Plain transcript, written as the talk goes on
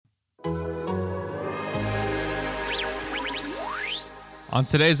On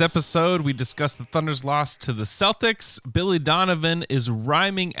today's episode, we discuss the Thunder's loss to the Celtics, Billy Donovan is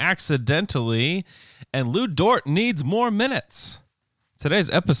rhyming accidentally, and Lou Dort needs more minutes. Today's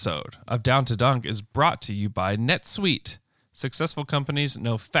episode of Down to Dunk is brought to you by NetSuite. Successful companies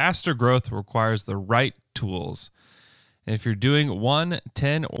know faster growth requires the right tools. And if you're doing 1,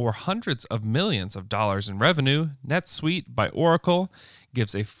 10, or hundreds of millions of dollars in revenue, NetSuite by Oracle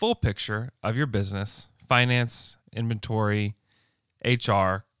gives a full picture of your business, finance, inventory,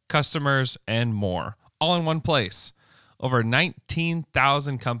 HR, customers, and more, all in one place. Over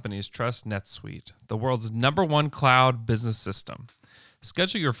 19,000 companies trust NetSuite, the world's #1 cloud business system.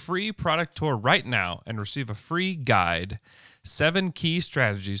 Schedule your free product tour right now and receive a free guide, 7 key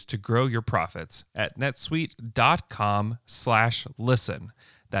strategies to grow your profits at netsuite.com/listen.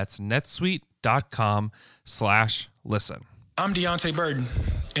 That's netsuite.com/listen. I'm Deontay Burton,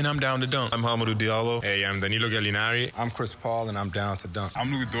 and I'm down to dunk. I'm Hamidou Diallo. Hey, I'm Danilo Gallinari. I'm Chris Paul, and I'm down to dunk.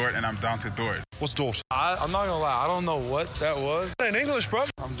 I'm Lou Dort, and I'm down to Dort. What's Dort? I'm not gonna lie, I don't know what that was. In English, bro.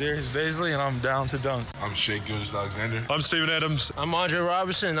 I'm Darius Baisley, and I'm down to dunk. I'm Shai Gilgeous-Alexander. I'm Steven Adams. I'm Andre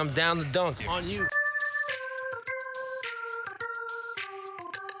Robertson, and I'm down to dunk. On you.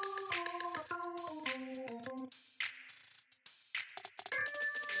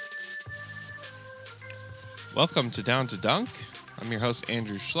 Welcome to Down to Dunk. I'm your host,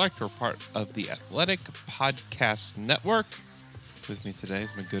 Andrew Schlecht. We're part of the Athletic Podcast Network. With me today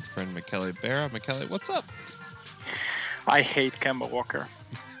is my good friend, Michele Barra. Michele, what's up? I hate Kemba Walker.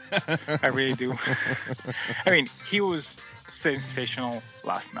 I really do. I mean, he was sensational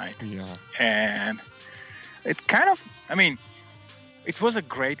last night. Yeah. And it kind of, I mean, it was a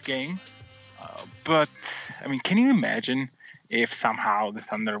great game. But, I mean, can you imagine if somehow the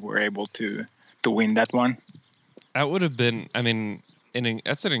Thunder were able to win that one? That would have been, I mean,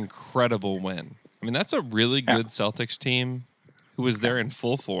 that's an incredible win. I mean, that's a really good Celtics team who was there in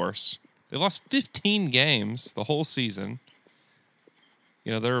full force. They lost 15 games the whole season.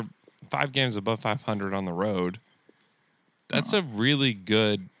 You know, they're 5 games above 500 on the road. That's a really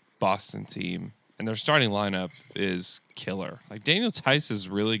good Boston team. And their starting lineup is killer. Like, Daniel Theis is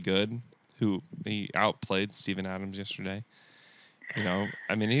really good, who he outplayed Steven Adams yesterday. You know,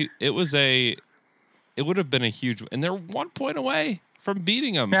 I mean, it would have been a huge, and they're 1 point away from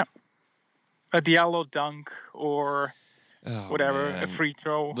beating them. Yeah. A Diallo dunk or whatever, man. a free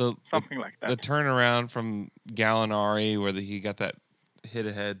throw, something like that. The turnaround from Gallinari where he got that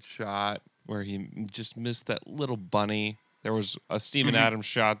hit-ahead shot where he just missed that little bunny. There was a Steven Adams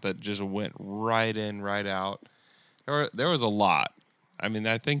shot that just went right in, right out. There was a lot. I mean,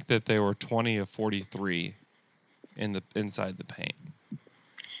 I think that they were 20 of 43 inside the paint.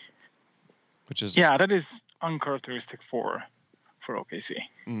 Which is that is uncharacteristic for OKC.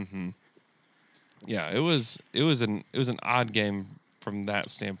 Mm-hmm. Yeah, it was an odd game from that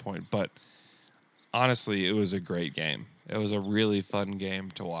standpoint, but honestly, it was a great game. It was a really fun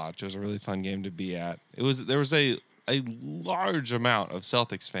game to watch. It was a really fun game to be at. There was a large amount of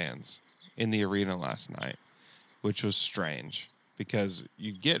Celtics fans in the arena last night, which was strange because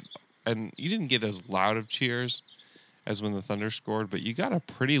you didn't get as loud of cheers as when the Thunder scored, but you got a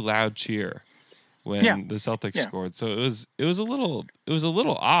pretty loud cheer when the Celtics scored. So it was a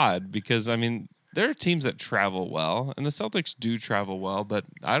little odd because, I mean, there are teams that travel well, and the Celtics do travel well, but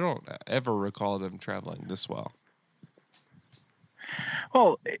I don't ever recall them traveling this well.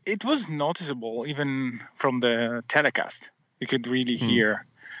 Well, it was noticeable even from the telecast. You could really hear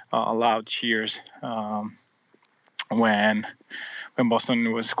loud cheers when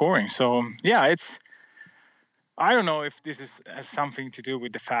Boston was scoring. So, yeah, I don't know if this has something to do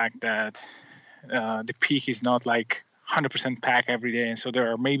with the fact that the peak is not like 100% packed every day, and so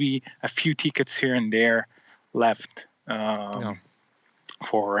there are maybe a few tickets here and there left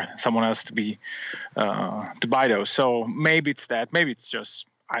for someone else to buy those. So maybe it's that. Maybe it's just,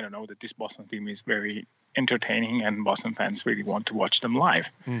 I don't know, that this Boston team is very entertaining and Boston fans really want to watch them live.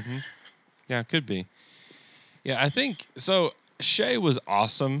 Mm-hmm. Yeah, it could be. Yeah, I think so. Shai was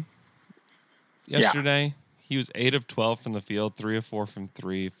awesome yesterday. Yeah. He was 8 of 12 from the field, 3 of 4 from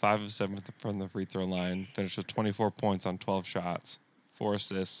 3, 5 of 7 from the free throw line, finished with 24 points on 12 shots, 4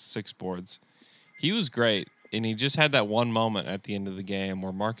 assists, 6 boards. He was great, and he just had that one moment at the end of the game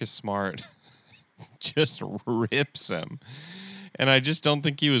where Marcus Smart just rips him. And I just don't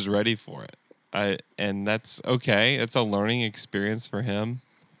think he was ready for it. And that's okay. It's a learning experience for him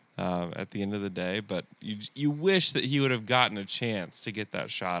at the end of the day, but you wish that he would have gotten a chance to get that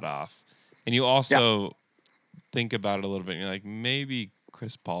shot off. And you also think about it a little bit, and you're like, maybe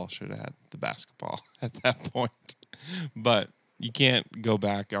Chris Paul should have had the basketball at that point. But you can't go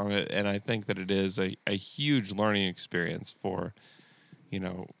back on it, and I think that it is a huge learning experience for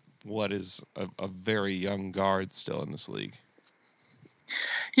what is a very young guard still in this league.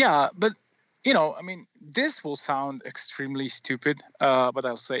 Yeah, but I mean, this will sound extremely stupid, but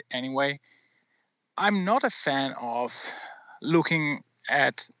I'll say anyway. I'm not a fan of looking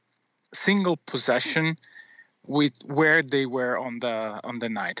at single possession with where they were on the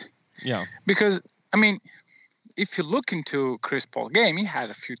night. Yeah. Because I mean, if you look into Chris Paul's game, he had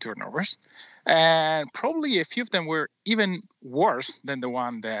a few turnovers, and probably a few of them were even worse than the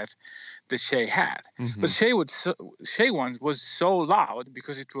one that Shea had. Mm-hmm. But Shea one was so loud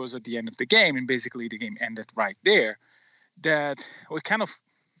because it was at the end of the game, and basically the game ended right there, that we kind of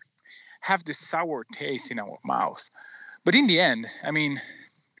have this sour taste in our mouth. But in the end, I mean,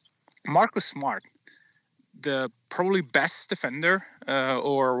 Marcus Smart, the probably best defender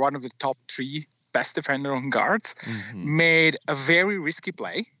or one of the top 3 best defender on guards, made a very risky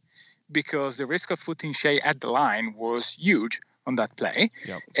play because the risk of putting Shea at the line was huge on that play.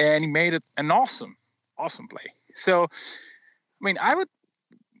 Yep. And he made it an awesome play. So, I mean, I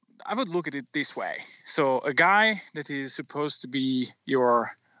would look at it this way. So a guy that is supposed to be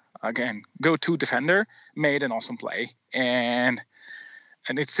your, again, go-to defender made an awesome play. And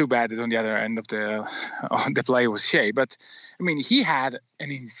it's too bad that on the other end of the play was Shea. But, I mean, he had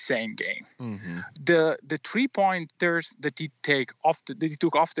an insane game. Mm-hmm. The 3-pointers that he took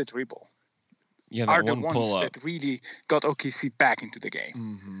off the dribble are the ones that really got OKC back into the game.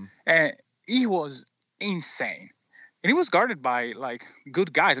 Mm-hmm. And he was insane. And he was guarded by, like,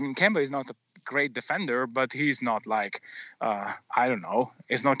 good guys. I mean, Kemba is not a great defender, but he's not like, I don't know,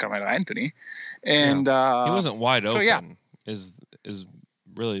 it's not Carmelo Anthony. And he wasn't wide open. So, yeah. Is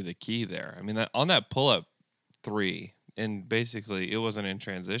really the key there. I mean, on that pull-up 3, and basically it wasn't in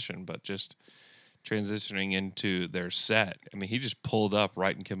transition, but just transitioning into their set. I mean, he just pulled up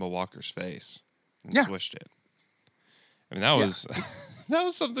right in Kemba Walker's face and swished it. I mean, that was that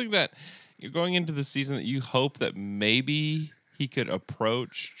was something that you're going into the season that you hope that maybe he could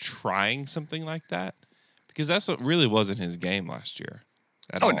approach trying something like that, because that's what really wasn't his game last year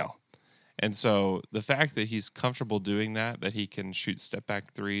at all. No. And so the fact that he's comfortable doing that he can shoot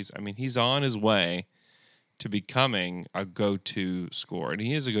step-back threes, I mean, he's on his way to becoming a go-to scorer. And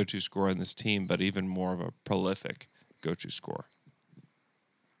he is a go-to scorer in this team, but even more of a prolific go-to scorer.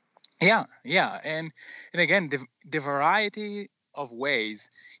 Yeah. And again, the variety of ways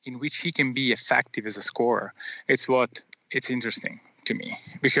in which he can be effective as a scorer, it's interesting to me.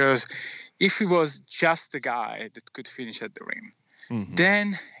 Because if he was just the guy that could finish at the rim,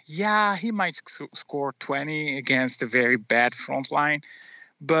 then, he might score 20 against a very bad front line,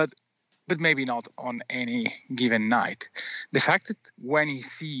 but maybe not on any given night. The fact that when he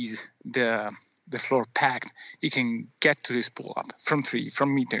sees the floor packed, he can get to his pull-up from 3,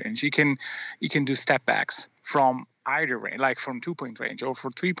 from mid-range. He can do step-backs from either range, like from 2-point range or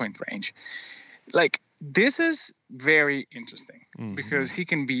for 3-point range. Like, this is very interesting because he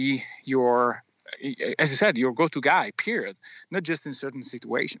can be your, as you said, your go-to guy, period, not just in certain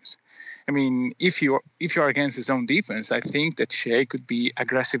situations. I mean, if you're against his own defense, I think that Shea could be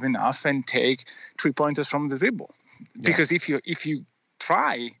aggressive enough and take 3-pointers from the dribble. Yeah. Because if you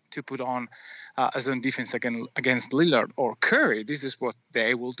try to put on a zone defense against Lillard or Curry, this is what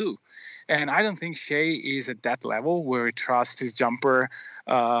they will do. And I don't think Shea is at that level where he trusts his jumper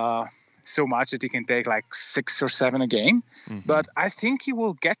so much that he can take like 6 or 7 a game. But I think he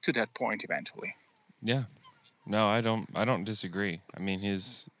will get to that point eventually. Yeah. No, I don't disagree. I mean,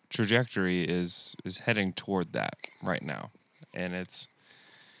 his trajectory is heading toward that right now.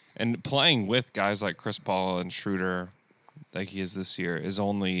 And playing with guys like Chris Paul and Schroeder like he is this year is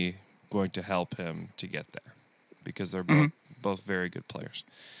only going to help him to get there because they're both very good players.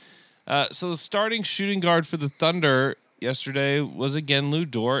 So the starting shooting guard for the Thunder yesterday was again Lou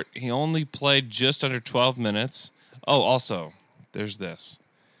Dort. He only played just under 12 minutes. Oh, also, there's this.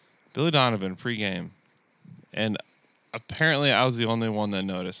 Billy Donovan pregame. And apparently I was the only one that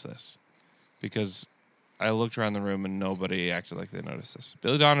noticed this because I looked around the room and nobody acted like they noticed this.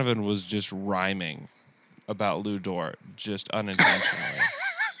 Billy Donovan was just rhyming about Lou Dort, just unintentionally.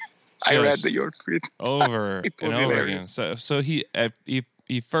 I read your tweet. Over and over again. So he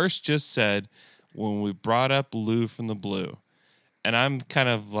first just said, when we brought up Lou from the Blue, and I'm kind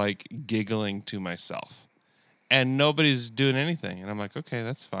of like giggling to myself. And nobody's doing anything. And I'm like, okay,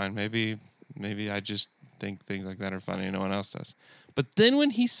 that's fine. Maybe I just think things like that are funny and no one else does. But then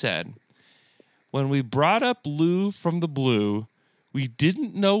when he said, when we brought up Lou from the Blue, we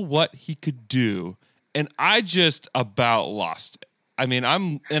didn't know what he could do. And I just about lost it. I mean,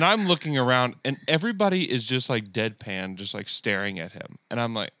 I'm looking around and everybody is just like deadpan, just like staring at him. And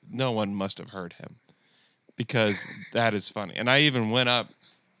I'm like, no one must have heard him because that is funny. And I even went up.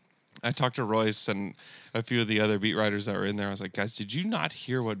 I talked to Royce and a few of the other beat writers that were in there. I was like, guys, did you not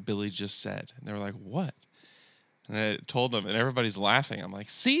hear what Billy just said? And they were like, what? And I told them, and everybody's laughing. I'm like,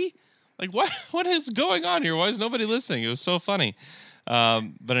 see? Like, what is going on here? Why is nobody listening? It was so funny.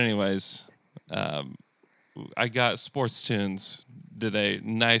 But anyways, I got Sports Tunes did a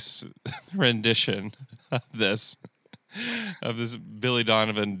nice rendition of this Billy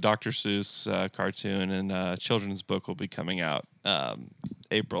Donovan, Dr. Seuss cartoon, and children's book will be coming out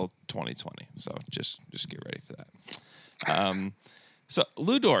April 2020. So just get ready for that. So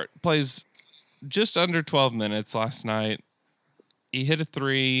Lu Dort plays just under 12 minutes last night. He hit a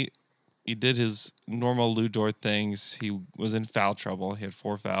 3. He did his normal Lu Dort things. He was in foul trouble. He had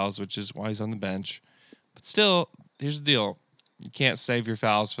 4 fouls, which is why he's on the bench. But still, here's the deal. You can't save your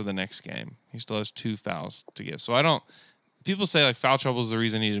fouls for the next game. He still has 2 fouls to give. So people say like foul trouble is the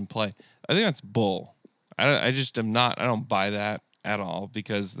reason he didn't play. I think that's bull. I don't buy that at all,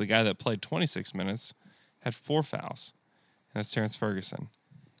 because the guy that played 26 minutes had 4 fouls. And that's Terrence Ferguson.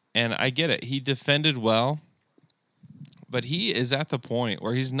 And I get it. He defended well, but he is at the point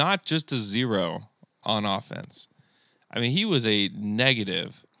where he's not just a 0 on offense. I mean, he was a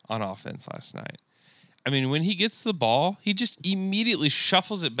negative on offense last night. I mean, when he gets the ball, he just immediately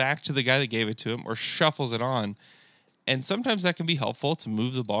shuffles it back to the guy that gave it to him, or shuffles it on. And sometimes that can be helpful to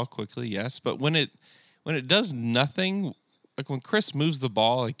move the ball quickly, yes. But when it does nothing, like when Chris moves the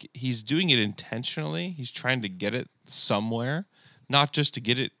ball, like he's doing it intentionally. He's trying to get it somewhere, not just to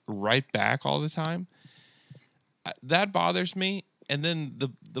get it right back all the time. That bothers me. And then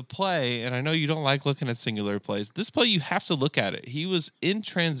the play, and I know you don't like looking at singular plays. This play, you have to look at it. He was in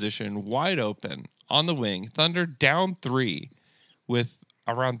transition, wide open, on the wing. Thunder down 3 with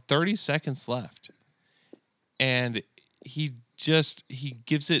around 30 seconds left. And he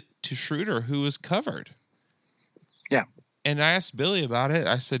gives it to Schroeder, who is covered. Yeah. And I asked Billy about it.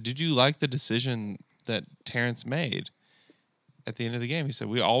 I said, did you like the decision that Terrence made at the end of the game? He said,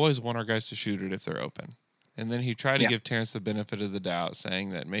 we always want our guys to shoot it if they're open. And then he tried to give Terrence the benefit of the doubt, saying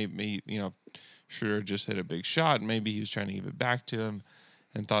that maybe, Schroeder just hit a big shot. And maybe he was trying to give it back to him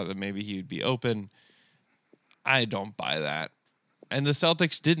and thought that maybe he would be open. I don't buy that. And the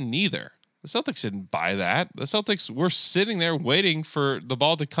Celtics didn't either. The Celtics didn't buy that. The Celtics were sitting there waiting for the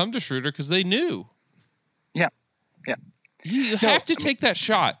ball to come to Schroeder because they knew. Yeah. Yeah. You have to take that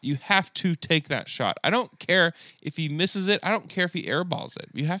shot. You have to take that shot. I don't care if he misses it. I don't care if he airballs it.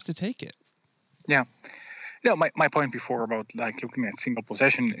 You have to take it. Yeah. No, my point before about like looking at single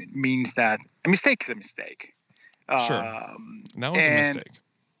possession means that a mistake is a mistake. Sure. That was a mistake.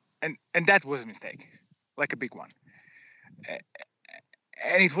 And that was a mistake, like a big one.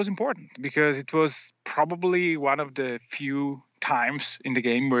 And it was important because it was probably one of the few times in the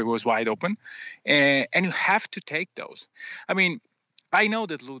game where it was wide open. And you have to take those. I mean, I know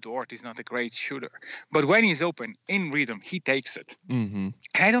that Lu Dort is not a great shooter, but when he's open, in rhythm, he takes it. Mm-hmm.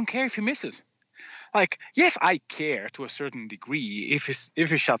 And I don't care if he misses. Like, yes, I care to a certain degree. If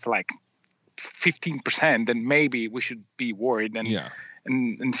his shot's like 15%, then maybe we should be worried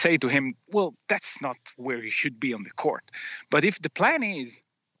and say to him, well, that's not where he should be on the court. But if the plan is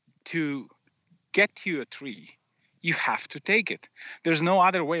to get you a 3, you have to take it. There's no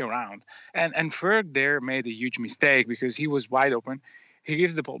other way around. And Ferg there made a huge mistake because he was wide open. He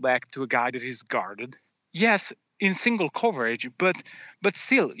gives the ball back to a guy that is guarded. Yes, in single coverage, but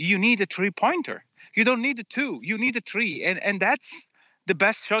still, you need a 3-pointer. You don't need a 2. You need a 3. And that's the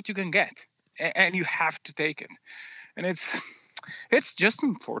best shot you can get. And you have to take it. And it's just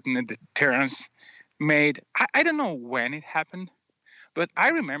important that Terrence made, I don't know when it happened, but I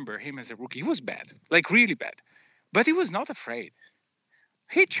remember him as a rookie. He was bad, like really bad. But he was not afraid.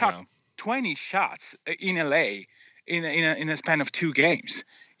 He chucked 20 shots in LA in a span of 2 games.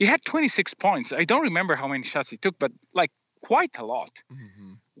 He had 26 points. I don't remember how many shots he took, but like quite a lot.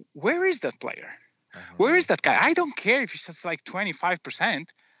 Mm-hmm. Where is that player? Where is that guy? I don't care if he shoots like 25%.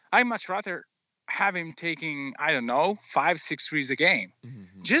 I'd much rather have him taking, 5-6 threes a game.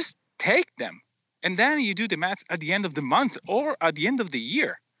 Mm-hmm. Just take them. And then you do the math at the end of the month or at the end of the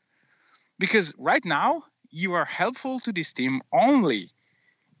year. Because right now, you are helpful to this team only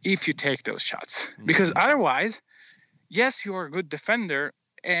if you take those shots. Mm-hmm. Because otherwise, yes, you are a good defender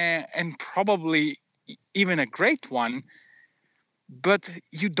and probably even a great one, but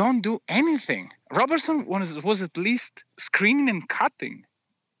you don't do anything. Robertson was at least screening and cutting.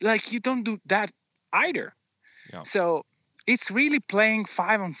 Like, you don't do that either. Yeah. So it's really playing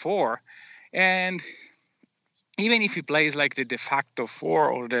 5-on-4. And even if he plays like the de facto 4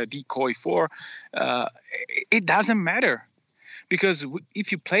 or the decoy 4, it doesn't matter. Because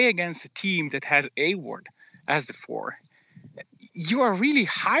if you play against a team that has Hayward, as the 4, you are really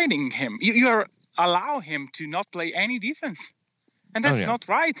hiding him. You are allow him to not play any defense, and that's not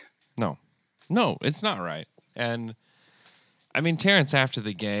right. No, it's not right. And I mean, Terrence after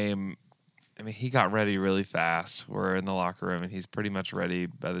the game, I mean, he got ready really fast. We're in the locker room, and he's pretty much ready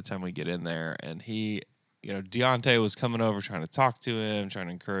by the time we get in there. And he, Deontay was coming over trying to talk to him, trying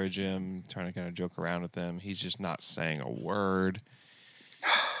to encourage him, trying to kind of joke around with him. He's just not saying a word.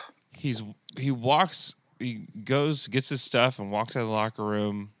 He goes, gets his stuff, and walks out of the locker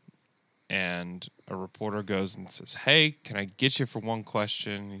room. And a reporter goes and says, "Hey, can I get you for one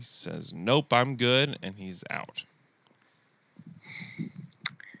question?" He says, "Nope, I'm good," and he's out.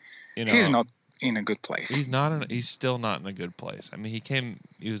 He's not in a good place. He's still not in a good place. I mean,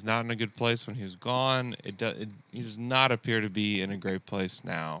 he was not in a good place when he was gone. He does not appear to be in a great place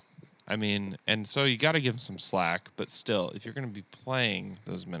now. I mean, and so you got to give him some slack, but still, if you're going to be playing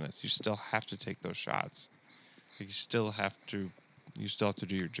those minutes, you still have to take those shots. You still have to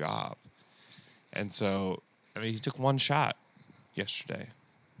do your job. And so, I mean, he took one shot yesterday.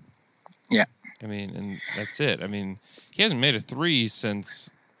 Yeah. I mean, and that's it. I mean, he hasn't made a 3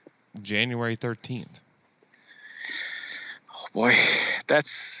 since January 13th. Oh, boy. That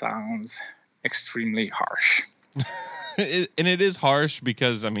sounds extremely harsh. And it is harsh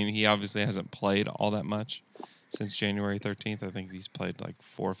because, I mean, he obviously hasn't played all that much since January 13th. I think he's played like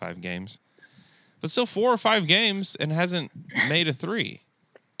 4 or 5 games. But still 4 or 5 games and hasn't made a 3.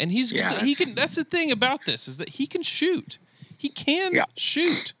 And he can. That's the thing about this is that he can shoot. He can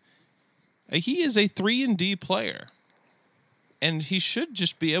shoot. He is a 3-and-D player, and he should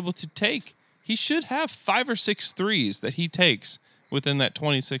just be able to take. He should have 5 or 6 threes that he takes within that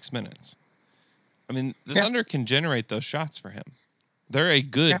 26 minutes. I mean, the Thunder can generate those shots for him. They're a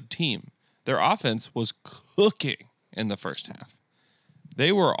good team. Their offense was cooking in the first half.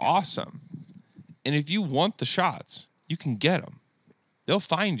 They were awesome, and if you want the shots, you can get them. They'll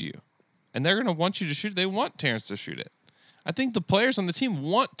find you, and they're going to want you to shoot. They want Terrence to shoot it. I think the players on the team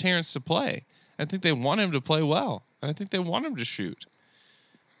want Terrence to play. I think they want him to play well, and I think they want him to shoot.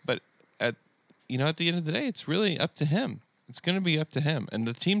 But at the end of the day, it's really up to him. It's going to be up to him, and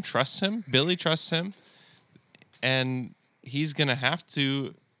the team trusts him. Billy trusts him, and he's going to have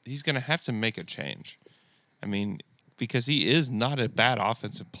to make a change. I mean, because he is not a bad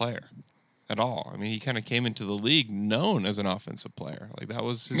offensive player at all. I mean, he kind of came into the league known as an offensive player. Like that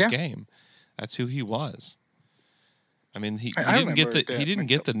was his game. That's who he was. I mean, he didn't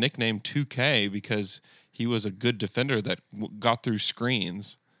get the nickname 2K because he was a good defender that got through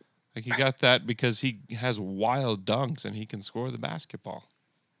screens. Like he got that because he has wild dunks and he can score the basketball.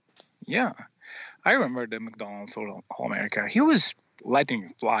 Yeah, I remember the McDonald's All-America. He was letting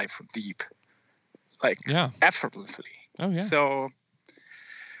it fly from deep, effortlessly. Oh yeah. So.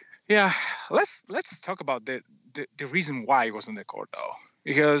 Yeah, let's talk about the reason why he was on the court, though,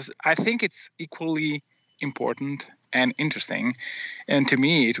 because I think it's equally important and interesting. And to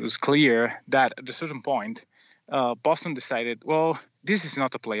me, it was clear that at a certain point, Boston decided, well, this is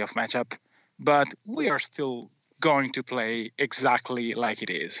not a playoff matchup, but we are still going to play exactly like it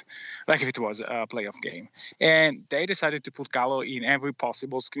is, like if it was a playoff game. And they decided to put Gallo in every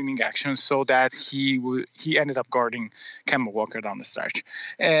possible screening action so that he ended up guarding Kemba Walker down the stretch.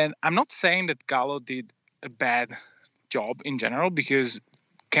 And I'm not saying that Gallo did a bad job in general because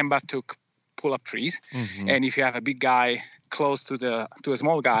Kemba took pull-up threes. Mm-hmm. And if you have a big guy close to a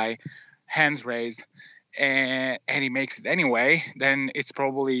small guy, hands raised, and he makes it anyway, then it's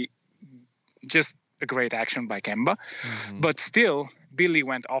probably just a great action by Kemba. Mm-hmm. But still, Billy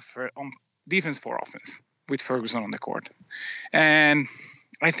went off on defense for offense with Ferguson on the court. And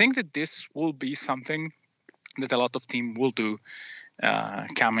I think that this will be something that a lot of teams will do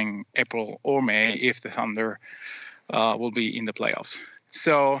coming April or May if the Thunder will be in the playoffs.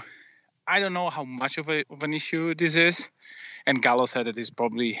 So I don't know how much of an issue this is. And Gallo said that he's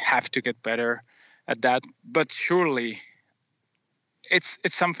probably have to get better at that. But surely it's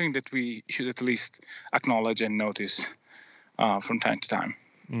something that we should at least acknowledge and notice from time to time.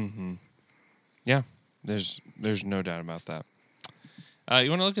 Mm-hmm. Yeah, there's no doubt about that. You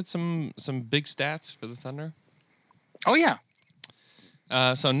want to look at some big stats for the Thunder? Oh, yeah.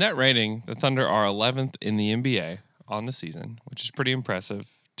 So net rating, the Thunder are 11th in the NBA on the season, which is pretty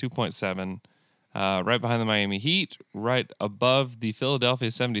impressive, 2.7. Right behind the Miami Heat, right above the Philadelphia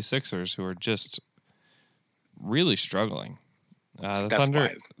 76ers, who are just really struggling.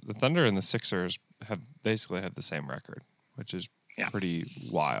 The Thunder and the Sixers have basically had the same record, which is pretty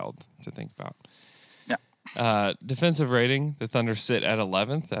wild to think about. Defensive rating, the Thunder sit at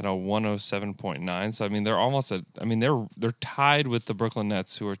 11th at a 107.9. So I mean, they're tied with the Brooklyn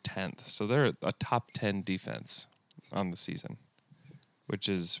Nets, who are 10th. So they're a top 10 defense on the season, which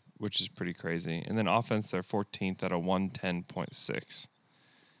is pretty crazy. And then offense, they're 14th at a 110.6.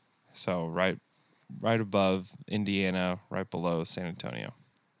 So right above Indiana, right below San Antonio.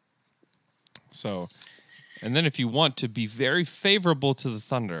 So, and then if you want to be very favorable to the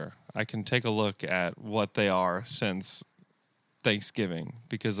Thunder, I can take a look at what they are since Thanksgiving,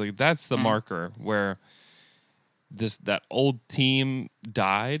 because like that's the marker where that old team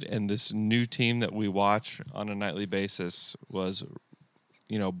died and this new team that we watch on a nightly basis was,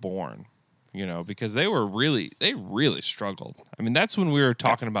 born, because they really struggled. I mean, that's when we were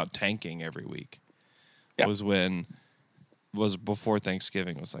talking about tanking every week. Yeah. Was before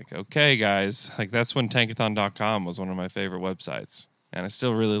Thanksgiving. It was like, okay, guys, like that's when tankathon.com was one of my favorite websites. And I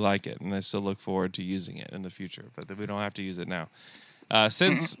still really like it, and I still look forward to using it in the future, but we don't have to use it now.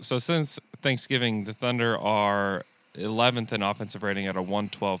 Since Thanksgiving, the Thunder are 11th in offensive rating at a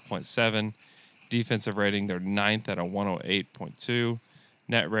 112.7. Defensive rating, they're 9th at a 108.2.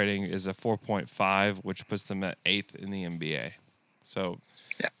 Net rating is a 4.5, which puts them at 8th in the NBA. So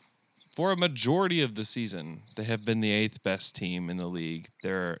for a majority of the season, they have been the 8th best team in the league.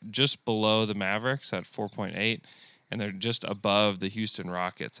 They're just below the Mavericks at 4.8. And they're just above the Houston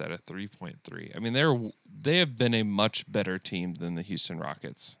Rockets at a 3.3. I mean, they have been a much better team than the Houston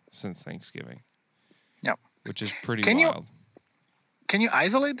Rockets since Thanksgiving. Yep. Which is pretty wild. Can you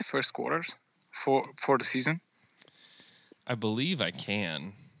isolate the first quarters for the season? I believe I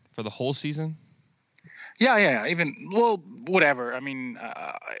can. For the whole season? Yeah. Whatever. I mean,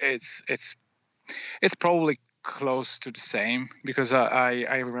 it's probably close to the same, because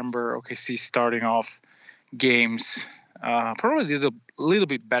I remember OKC starting off games probably a little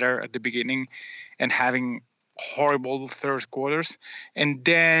bit better at the beginning and having horrible third quarters, and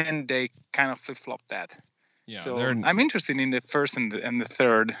then they kind of flip-flopped that. Yeah, so I'm interested in the first and the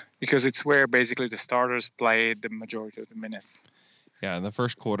third, because it's where basically the starters play the majority of the minutes. Yeah, in the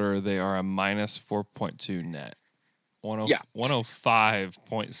first quarter they are a minus 4.2 net,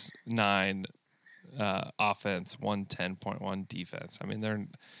 105.9 offense, 110.1 defense. I mean, they're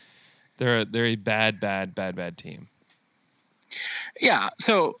a bad team. Yeah.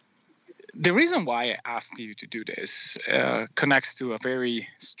 So the reason why I asked you to do this connects to a very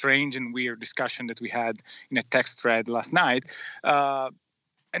strange and weird discussion that we had in a text thread last night. And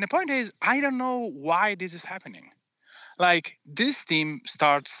the point is, I don't know why this is happening. Like, this team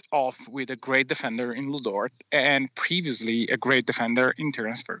starts off with a great defender in Lu Dort, and previously a great defender in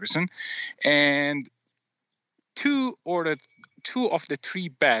Terrence Ferguson, and two of the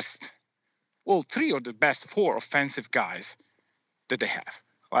three of the best four offensive guys that they have.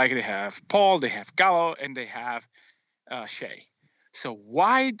 Like, they have Paul, they have Gallo, and they have Shea. So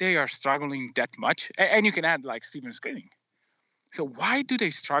why they are struggling that much? And you can add like Stephen Screening. So why do they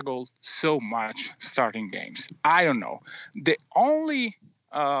struggle so much starting games? I don't know. The only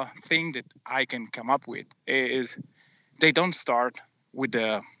thing that I can come up with is they don't start with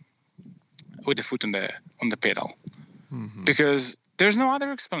the foot on the pedal, because there's no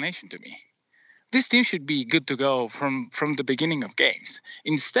other explanation to me. This team should be good to go from the beginning of games.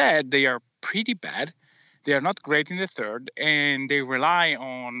 Instead, they are pretty bad. They are not great in the third, and they rely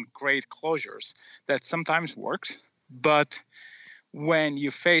on great closures that sometimes works. But when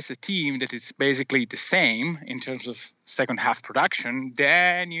you face a team that is basically the same in terms of second half production,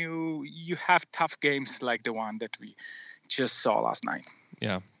 then you have tough games like the one that we just saw last night.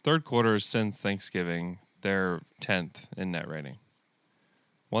 Yeah, third quarter since Thanksgiving, they're 10th in net rating.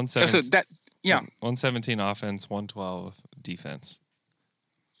 117 offense, 112 defense.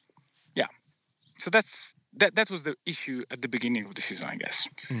 Yeah, so that was the issue at the beginning of the season, I guess.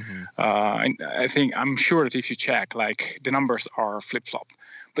 And I'm sure that if you check, like, the numbers are flip-flop.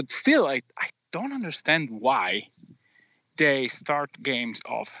 But still, I don't understand why they start games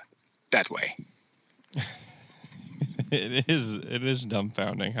off that way. It is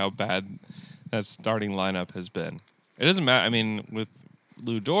dumbfounding how bad that starting lineup has been. It doesn't matter. I mean, with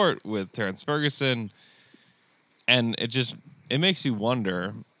Lu Dort, with Terrence Ferguson, and it makes you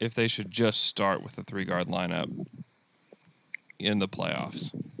wonder if they should just start with a 3-guard lineup in the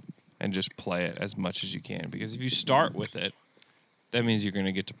playoffs and just play it as much as you can. Because if you start with it, that means you're going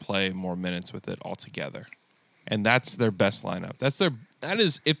to get to play more minutes with it altogether. And that's their best lineup. That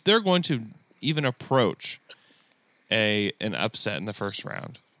is if they're going to even approach an upset in the first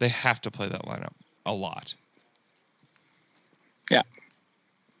round, they have to play that lineup a lot. Yeah.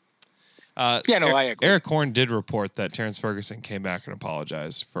 I agree. Eric Horn did report that Terrence Ferguson came back and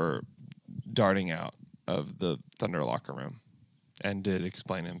apologized for darting out of the Thunder locker room and did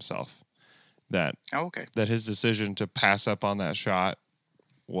explain himself that that his decision to pass up on that shot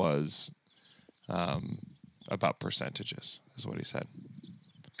was about percentages, is what he said.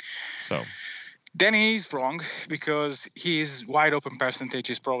 So then he's wrong, because his wide open percentage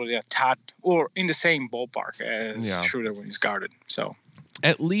is probably a tad or in the same ballpark as Schroeder when he's guarded. So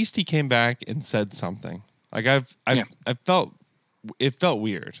at least he came back and said something. Like I felt it felt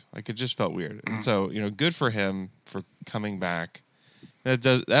weird. Like it just felt weird. And so, good for him for coming back.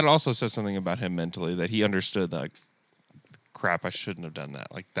 That also says something about him mentally, that he understood that, like, crap, I shouldn't have done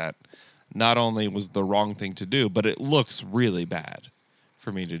that. Like, that not only was the wrong thing to do, but it looks really bad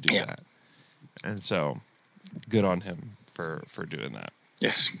for me to do that. And so good on him for doing that.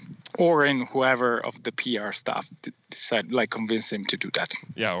 Yes. Or in whoever of the PR staff decided, like, convince him to do that.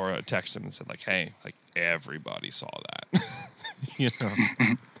 Yeah, or text him and said, like, hey, like, everybody saw that. Yeah.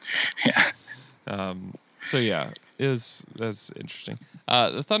 So yeah, that's interesting.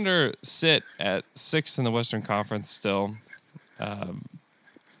 The Thunder sit at 6th in the Western Conference still.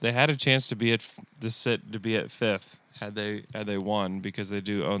 They had a chance to be at 5th had they won, because they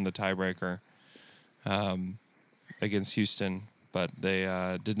do own the tiebreaker against Houston, but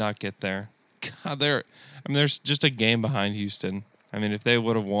they did not get there. God, there's just a game behind Houston. I mean, if they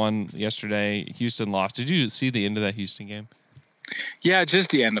would have won yesterday, Houston lost. Did you see the end of that Houston game? Yeah, just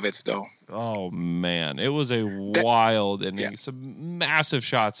the end of it, though. Oh, man. It was a wild inning. Yeah. Some massive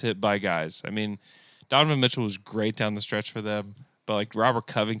shots hit by guys. I mean, Donovan Mitchell was great down the stretch for them, but, like, Robert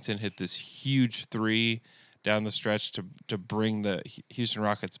Covington hit this huge 3 down the stretch to bring the Houston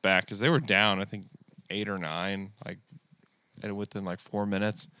Rockets back, because they were down, I think, 8 or 9, like, and within, like, 4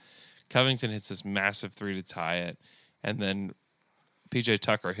 minutes. Covington hits this massive 3 to tie it, and then PJ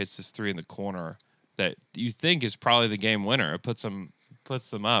Tucker hits this 3 in the corner that you think is probably the game winner. It puts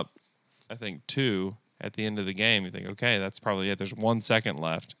them up, I think, 2 at the end of the game. You think, okay, that's probably it. There's 1 second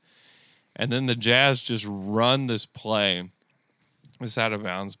left. And then the Jazz just run this play, this out of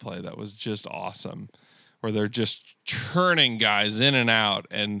bounds play that was just awesome, where they're just churning guys in and out,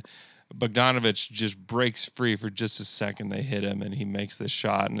 and Bogdanović just breaks free for just a second. They hit him, and he makes this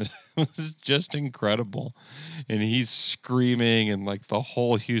shot, and it was just incredible. And he's screaming, and, like, the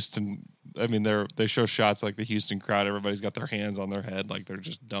whole Houston, I mean, they show shots like the Houston crowd. Everybody's got their hands on their head, like they're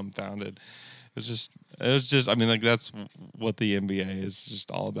just dumbfounded. It was just. I mean, like, that's what the NBA is just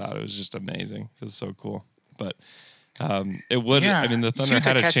all about. It was just amazing. It was so cool. But it would. Yeah, I mean, the Thunder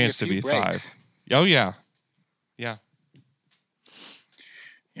had a chance to be breaks. 5. Oh yeah, yeah.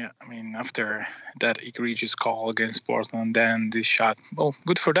 Yeah, I mean, after that egregious call against Portland, then this shot, well,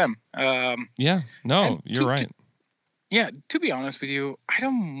 good for them. Yeah, no, you're right. To be honest with you, I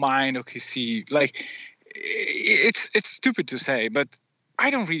don't mind OKC. Like, it's stupid to say, but I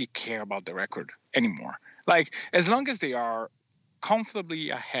don't really care about the record anymore. Like, as long as they are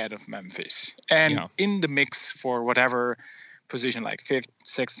comfortably ahead of Memphis and in the mix for whatever position, like 5th,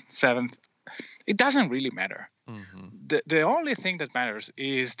 6th, 7th, it doesn't really matter. Mm-hmm. The only thing that matters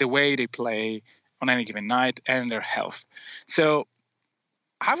is the way they play on any given night and their health. So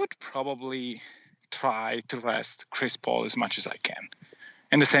I would probably try to rest Chris Paul as much as I can.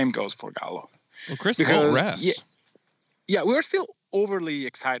 And the same goes for Gallo. Well, Chris Paul rests. Yeah, we're still overly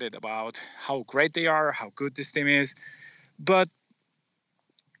excited about how great they are, how good this team is. But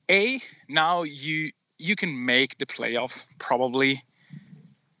now you can make the playoffs probably,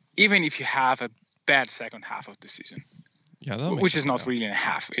 even if you have a bad second half of the season. Yeah, which is not really a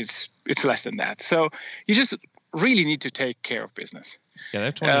half. It's less than that. So you just really need to take care of business. Yeah, they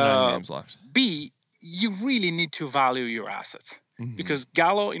have 29 games left. B, you really need to value your assets, because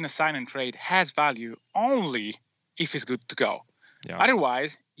Gallo in a sign and trade has value only if he's good to go. Yeah.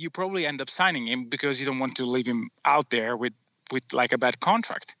 Otherwise, you probably end up signing him because you don't want to leave him out there with like a bad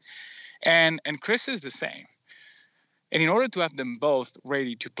contract. And Chris is the same. And in order to have them both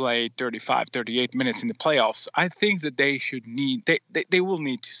ready to play 35, 38 minutes in the playoffs, I think that they will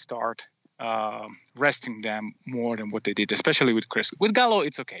need to start resting them more than what they did, especially with Chris. With Gallo,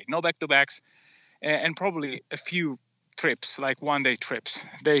 it's okay. No back-to-backs and probably a few trips, like one-day trips.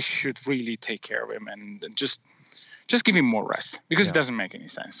 They should really take care of him and just give him more rest, because it doesn't make any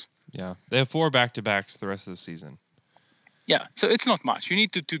sense. Yeah, they have 4 back-to-backs the rest of the season. Yeah, so it's not much. You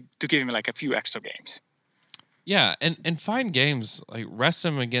need to give him like a few extra games. Yeah, and find games, like rest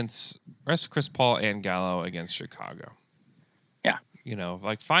Chris Paul and Gallo against Chicago. Yeah.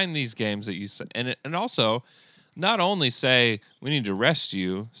 Like find these games that you say, and also not only say we need to rest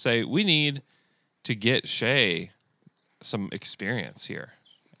you, say we need to get Shea some experience here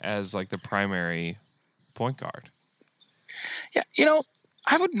as like the primary point guard. Yeah,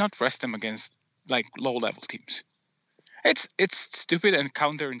 I would not rest him against like low-level teams. It's stupid and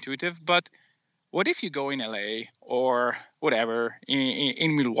counterintuitive, but what if you go in LA or whatever,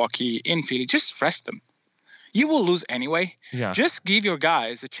 in Milwaukee, in Philly, just rest them. You will lose anyway. Yeah. Just give your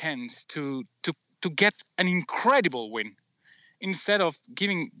guys a chance to get an incredible win instead of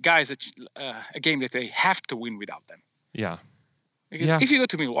giving guys a game that they have to win without them. Yeah. Because Yeah. if you go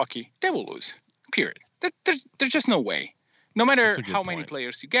to Milwaukee, they will lose. Period. There's just no way. No matter That's a good how many point.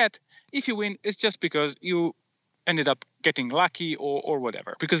 players you get, if you win, it's just because you ended up getting lucky or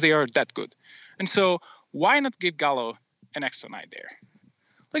whatever, because they are that good. And so why not give Gallo an extra night there?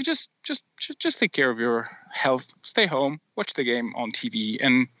 Like just take care of your health, stay home, watch the game on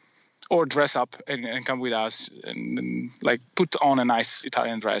TV, or dress up and come with us and like put on a nice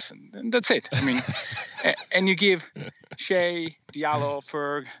Italian dress and that's it. I mean, and you give Shea, Diallo,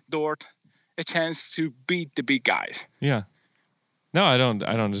 Ferg, Dort a chance to beat the big guys. Yeah. No, I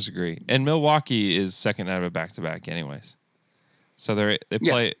don't disagree. And Milwaukee is second out of a back-to-back anyways. So they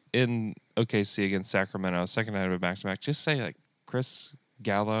play in OKC against Sacramento, second out of a back-to-back. Just say like Chris,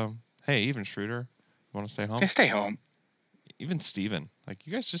 Gallo, hey, even Schroeder, you want to stay home? Just stay home. Even Steven. Like,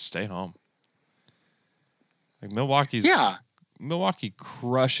 you guys just stay home. Like, Milwaukee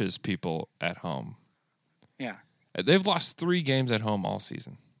crushes people at home. Yeah. They've lost 3 games at home all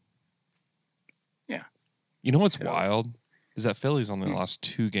season. Yeah. You know what's wild? Is that Philly's only lost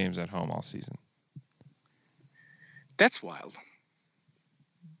 2 games at home all season. That's wild.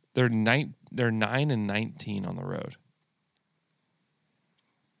 They're 9-19 on the road.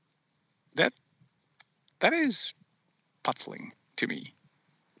 That is puzzling to me.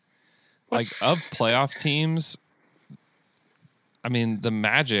 Like, of playoff teams, I mean, the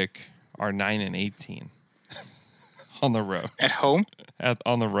Magic are 9-18 on the road. At home?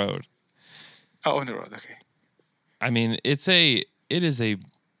 On the road. Oh, on the road. Okay. I mean,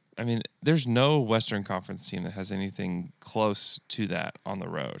 I mean, there's no Western Conference team that has anything close to that on the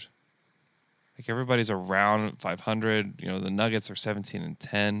road. Like, everybody's around 500. You know, the Nuggets are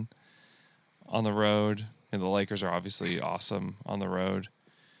 17-10 on the road. And the Lakers are obviously awesome on the road.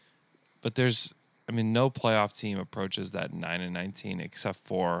 But no playoff team approaches that 9-19 except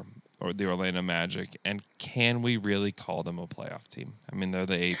for the Orlando Magic. And can we really call them a playoff team? I mean, they're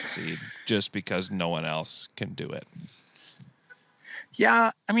the 8th seed just because no one else can do it.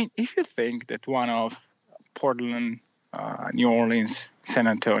 Yeah, I mean, if you think that one of Portland, New Orleans, San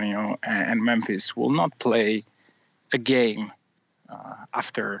Antonio, and Memphis will not play a game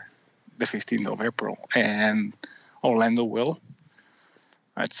after the 15th of April, and Orlando will,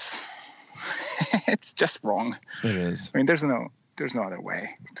 it's just wrong. It is. I mean, there's no other way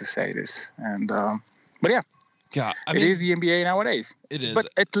to say this. And but yeah, I mean, it is the NBA nowadays. It is. But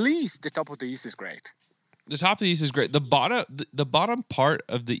at least the top of the East is great. The top of the East is great. The bottom part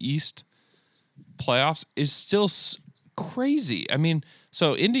of the East playoffs is still crazy. I mean,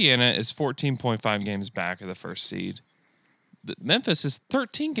 so Indiana is 14.5 games back of the first seed. Memphis is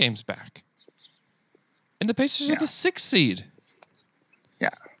 13 games back. And the Pacers are the 6th seed. Yeah.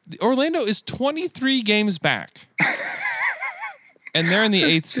 Orlando is 23 games back. And they're in the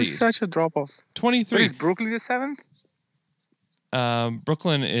 8th seed. It's such a drop-off. 23. Is Brooklyn the 7th?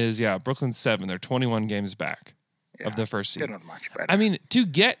 Brooklyn's 7. They're 21 games back of the first seed. They're not much better. I mean, to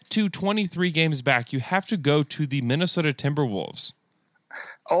get to 23 games back, you have to go to the Minnesota Timberwolves.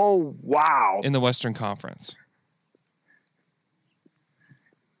 Oh, wow. In the Western Conference.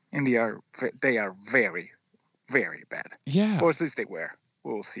 And they are very, very bad. Yeah. Or at least they were.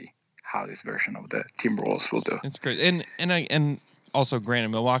 We'll see how this version of the Timberwolves will do. It's great. And also, granted,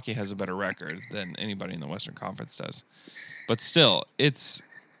 Milwaukee has a better record than anybody in the Western Conference does. But still, it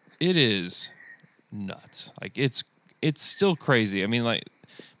is nuts. Like, it's still crazy. I mean, like,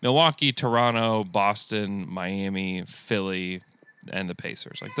 Milwaukee, Toronto, Boston, Miami, Philly, and the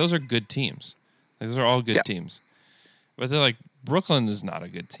Pacers. Like, those are good teams. Like, those are all good teams. But they're like, Brooklyn is not a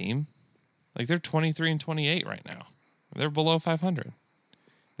good team. Like, they're 23-28 right now. They're below 500.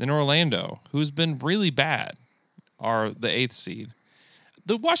 Then Orlando, who's been really bad, are the 8th seed.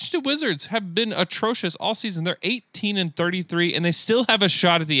 The Washington Wizards have been atrocious all season. They're 18-33, and they still have a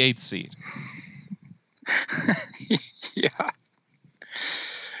shot at the 8th seed. Yeah.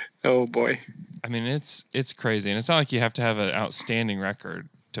 Oh, boy. I mean, it's crazy. And it's not like you have to have an outstanding record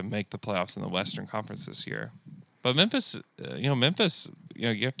to make the playoffs in the Western Conference this year. But Memphis,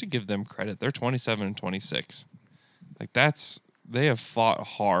 you have to give them credit. They're 27-26. Like, they have fought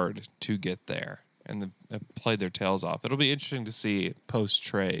hard to get there and have played their tails off. It'll be interesting to see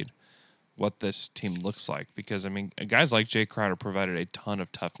post-trade what this team looks like because, I mean, guys like Jay Crowder provided a ton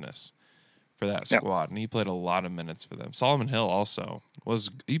of toughness for that squad, and he played a lot of minutes for them. Solomon Hill also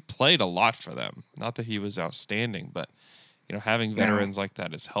he played a lot for them. Not that he was outstanding, but having veterans like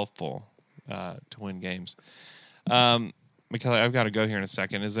that is helpful to win games. Michele, I've got to go here in a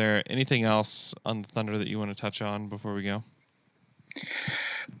second. Is there anything else on the Thunder that you want to touch on before we go?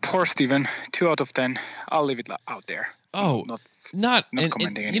 Poor Steven, 2 out of 10. I'll leave it out there. Oh, not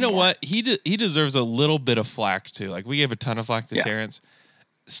commenting and you know anymore. what? He deserves a little bit of flack too. Like, we gave a ton of flack to Terrence.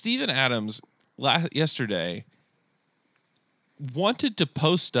 Steven Adams yesterday wanted to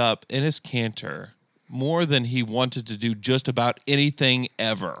post up in his canter more than he wanted to do just about anything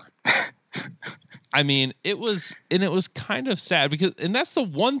ever. I mean, it was kind of sad and that's the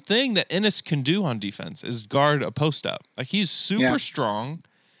one thing that Ennis can do on defense is guard a post up. Like, he's super strong.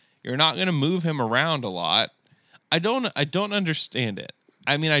 You're not going to move him around a lot. I don't understand it.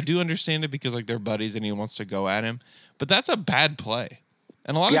 I mean, I do understand it because like they're buddies and he wants to go at him, but that's a bad play.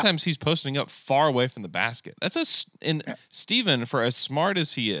 And a lot of times he's posting up far away from the basket. Steven, for as smart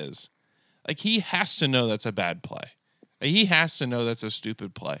as he is, like, he has to know that's a bad play. Like, he has to know that's a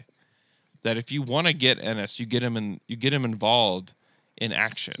stupid play. That if you want to get Ennis, you get him involved in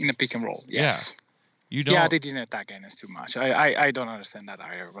action. In a pick and roll, yes. Yeah. You don't. Yeah, they didn't attack Ennis too much. I don't understand that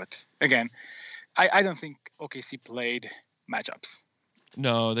either. But again, I don't think OKC played matchups.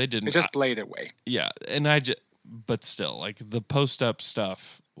 No, they didn't. They just played their way. Yeah, but still, like, the post up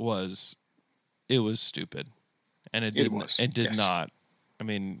stuff was stupid, and it did not. I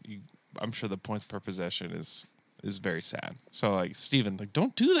mean, I'm sure the points per possession is very sad. So, like, Steven, like,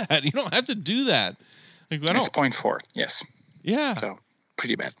 don't do that. You don't have to do that. Like, It's 0.4. Yes. Yeah. So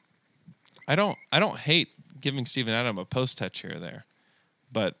pretty bad. I don't hate giving Steven Adams a post touch here or there,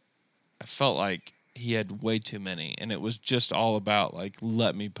 but I felt like he had way too many, and it was just all about, like,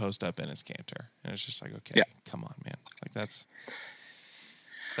 let me post up in his canter. And it's just like, okay, come on, man. Like,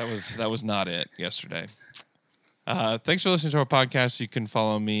 that was not it yesterday. Thanks for listening to our podcast. You can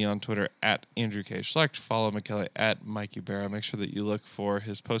follow me on Twitter at Andrew K. Schlecht. Follow Michele at Mikey Barra. Make sure that you look for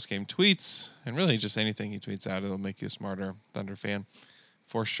his post-game tweets and really just anything he tweets out. It'll make you a smarter Thunder fan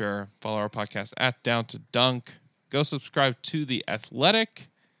for sure. Follow our podcast at Down to Dunk. Go subscribe to The Athletic.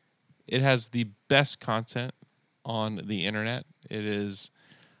 It has the best content on the internet. It is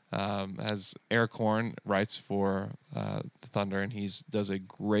as Eric Horn writes for the Thunder, and he does a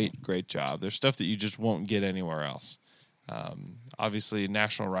great job. There's stuff that you just won't get anywhere else. Obviously,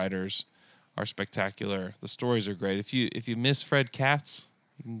 national writers are spectacular. The stories are great. If you miss Fred Katz,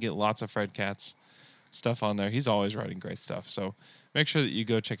 you can get lots of Fred Katz stuff on there. He's always writing great stuff. So make sure that you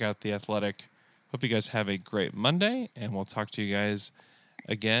go check out The Athletic. Hope you guys have a great Monday, and we'll talk to you guys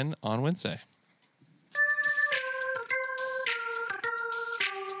again on Wednesday.